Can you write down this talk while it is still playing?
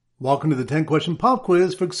Welcome to the 10-question pop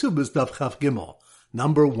quiz for Kesubos Daf Chaf Gimel.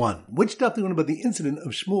 Number 1. Which daf do you learn about the incident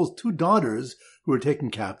of Shmuel's two daughters who were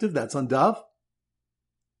taken captive? That's on Daf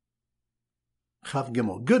Chaf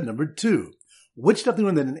Gimel. Good. Number 2. Which daf do you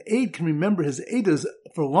learn that an aide can remember his aidas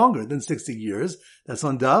for longer than 60 years? That's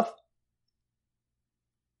on Daf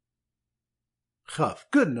Chaf.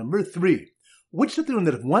 Good. Number 3. Which daf do you learn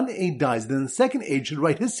that if one aide dies, then the second aide should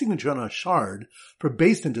write his signature on a shard for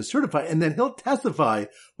Beis Din to certify, and then he'll testify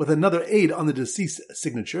with another aide on the deceased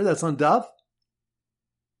signature? That's on Daf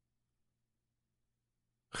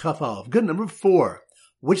Chaf Aleph. Good. Number 4.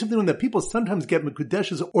 Which daf do you learn that people sometimes get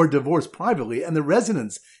mekudeshes or divorced privately, and the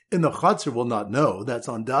residents in the chutzner will not know? That's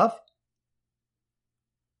on Daf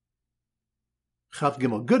Chaf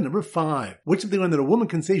Gimel. Good. Number 5. Which daf do you learn that a woman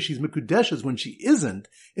can say she's mekudeshes when she isn't,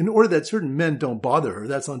 in order that certain men don't bother her?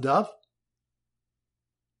 That's on Daf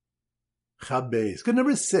Chaf Beis. Good.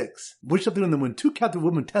 Number 6. Which daf do you learn that when two captive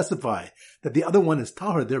women testify that the other one is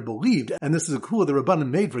tahor, they're believed, and this is a kula the Rabbanan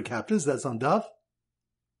made for captives? That's on Daf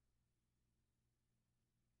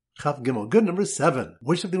Chaf Gimel. Good. Number 7.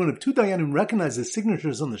 Which daf do you learn if two dayanim recognize the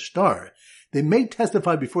signatures on the shtar, they may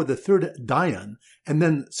testify before the third dayan and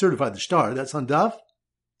then certify the shtar? That's on Daf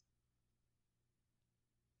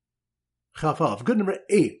Chaf Aleph. Good. Number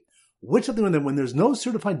 8. Which daf do you learn that when there's no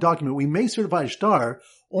certified document, we may certify a shtar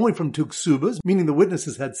only from two Kesubos, meaning the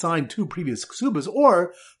witnesses had signed two previous Kesubos,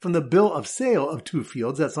 or from the bill of sale of two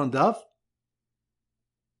fields? That's on Daf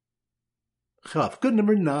Chaf. Good.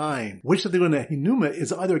 Number 9. Which daf do you learn that hinuma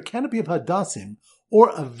is either a canopy of hadassim or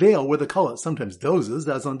a veil where the kala sometimes dozes?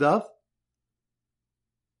 That's on Daf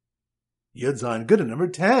Yud Zayin. Good. And number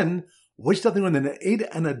 10. Which daf do you learn that an aid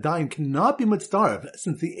and a dayan cannot be mitzdaref,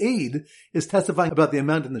 since the aid is testifying about the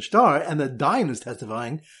amount in the shtar and the dayan is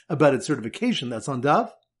testifying about its certification? That's on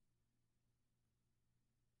Daf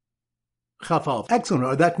Chaf Aleph.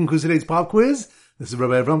 Excellent. That concludes today's pop quiz. This is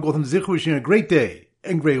Rabbi Avram Goldham Zichu wishing you a great day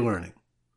and great learning.